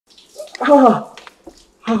Yo,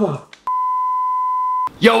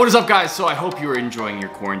 what is up guys? So I hope you are enjoying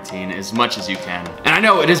your quarantine as much as you can. And I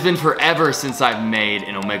know it has been forever since I've made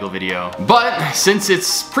an Omegle video, but since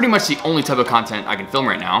it's pretty much the only type of content I can film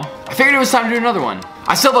right now, I figured it was time to do another one.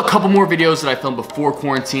 I still have a couple more videos that I filmed before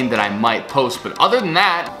quarantine that I might post, but other than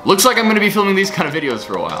that, looks like I'm gonna be filming these kind of videos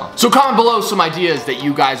for a while. So comment below some ideas that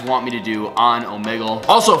you guys want me to do on Omegle.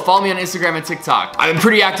 Also, follow me on Instagram and TikTok. I've been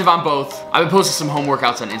pretty active on both. I've been posting some home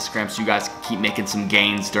workouts on Instagram so you guys can keep making some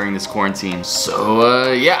gains during this quarantine.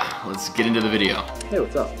 So yeah, let's get into the video. Hey,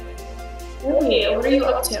 what's up? Hey, what are you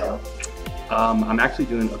up to? I'm actually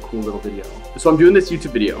doing a cool little video. So I'm doing this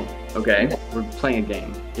YouTube video, okay? We're playing a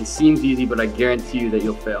game. It seems easy, but I guarantee you that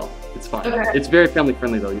you'll fail. It's fun. Okay. It's very family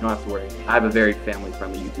friendly though, you don't have to worry. I have a very family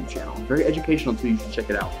friendly YouTube channel. Very educational too, you should check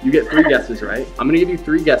it out. You get 3 guesses, right? I'm gonna give you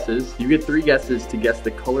 3 guesses. You get 3 guesses to guess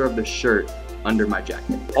the color of the shirt under my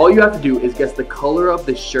jacket. All you have to do is guess the color of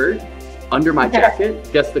the shirt under my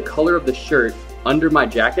jacket. Guess the color of the shirt under my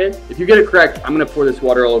jacket. If you get it correct, I'm gonna pour this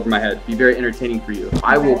water all over my head. Be very entertaining for you.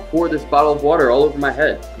 I will pour this bottle of water all over my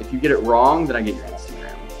head. If you get it wrong, then I get your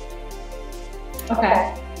Instagram.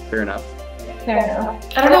 Okay. Fair enough. Fair enough.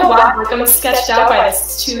 I don't know why, like I'm sketched out by this.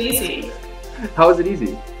 It's too easy. How is it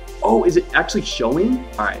easy? Oh, is it actually showing?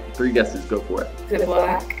 All right, 3 guesses, go for it. Good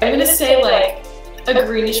black. I'm gonna say like a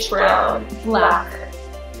greenish brown. Black.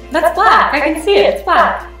 That's black, I can see it, it's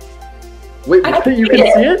black. Wait, you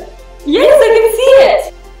can see it? Yes, I can see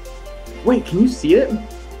it! Wait, can you see it?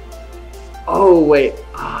 Oh, wait.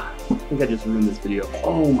 I think I just ruined this video.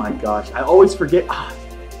 Oh my gosh, I always forget.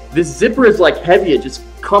 This zipper is like heavy, it just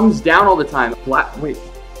comes down all the time. Black, wait.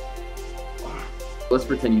 Let's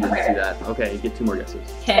pretend you didn't see that. Okay, get 2 more guesses.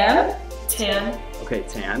 Tan. Tan. Okay,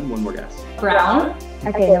 tan, 1 more guess. Brown.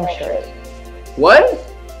 Okay, no shirt. What?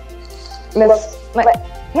 No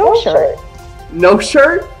shirt. No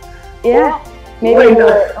shirt? Yeah. Maybe Wait,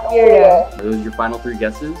 weirdo. Are those your final 3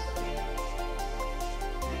 guesses?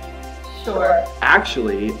 Sure.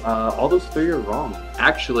 Actually, all those 3 are wrong.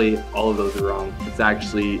 Actually, all of those are wrong. It's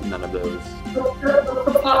actually none of those.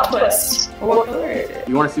 Plot twist. What color is it?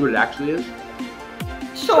 You want to see what it actually is?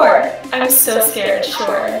 Sure. I'm so scared,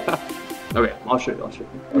 sure. Okay, I'll show you,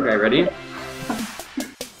 Okay, ready?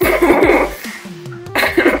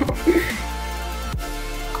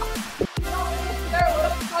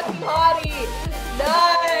 Hottie!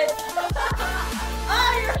 Nuts!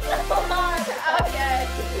 Oh, you're so hot! Okay.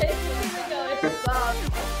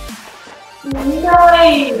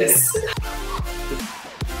 Nice!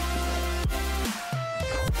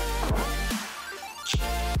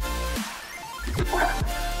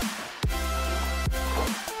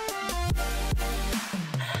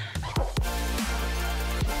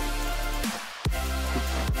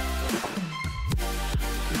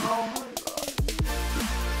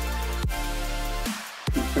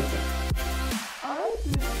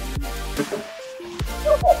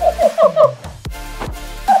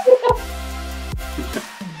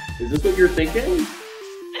 Is this what you're thinking?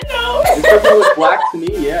 No! This doesn't look black to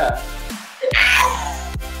me, yeah.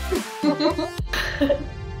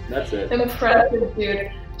 That's it. Impressive,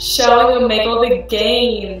 dude. Showing Omegle the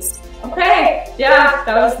gains. Okay, yeah,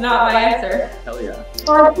 that was not my answer. Hell yeah.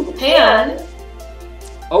 Tan.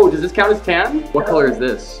 Oh, does this count as tan? What color is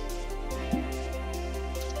this?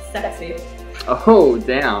 Sexy. Oh,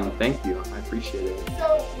 damn. Thank you. I appreciate it.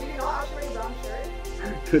 So, you're not actually wearing a brown shirt?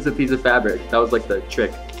 It was a piece of fabric. That was like the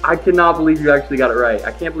trick. I cannot believe you actually got it right.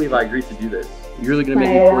 I can't believe I agreed to do this. You're really gonna make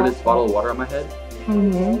me pour this bottle of water on my head?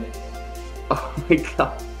 Mm-hmm. Oh my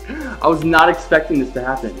god. I was not expecting this to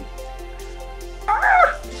happen.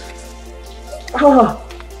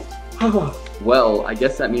 Well, I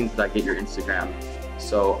guess that means that I get your Instagram.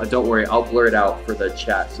 So don't worry, I'll blur it out for the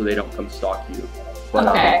chat so they don't come stalk you. But,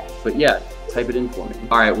 okay. But yeah, type it in for me.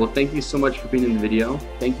 Alright, well thank you so much for being in the video.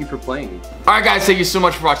 Thank you for playing. Alright guys, thank you so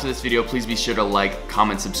much for watching this video. Please be sure to like,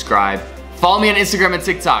 comment, subscribe. Follow me on Instagram and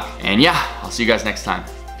TikTok. And yeah, I'll see you guys next time.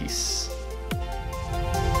 Peace.